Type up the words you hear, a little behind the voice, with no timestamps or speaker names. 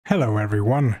Hello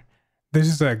everyone, this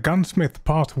is a Gunsmith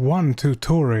Part 1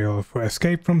 tutorial for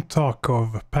Escape from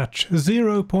Tarkov patch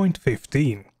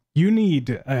 0.15. You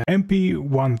need a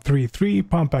MP133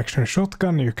 pump action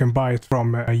shotgun. You can buy it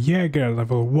from a Jäger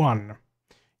level 1.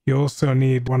 You also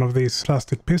need one of these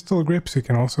plastic pistol grips. You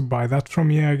can also buy that from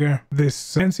Jäger. This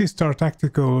NC Star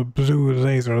Tactical blue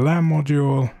laser lamp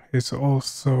module is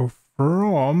also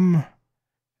from...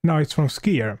 No, it's from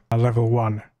Skier, level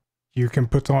 1. You can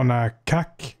put on a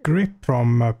CAC grip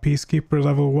from Peacekeeper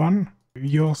level 1.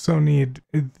 You also need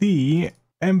the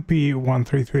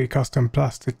MP133 custom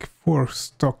plastic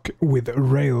forestock with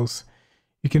rails.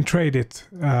 You can trade it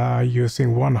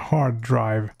using one hard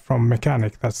drive from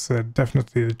Mechanic. That's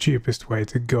definitely the cheapest way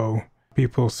to go.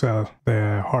 People sell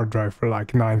the hard drive for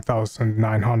like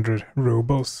 9,900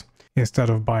 rubles instead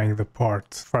of buying the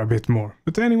parts for a bit more.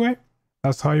 But anyway,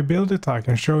 that's how you build it. I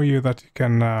can show you that you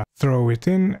can throw it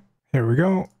in. Here we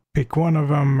go. Pick one of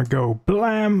them, go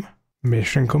blam,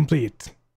 mission complete.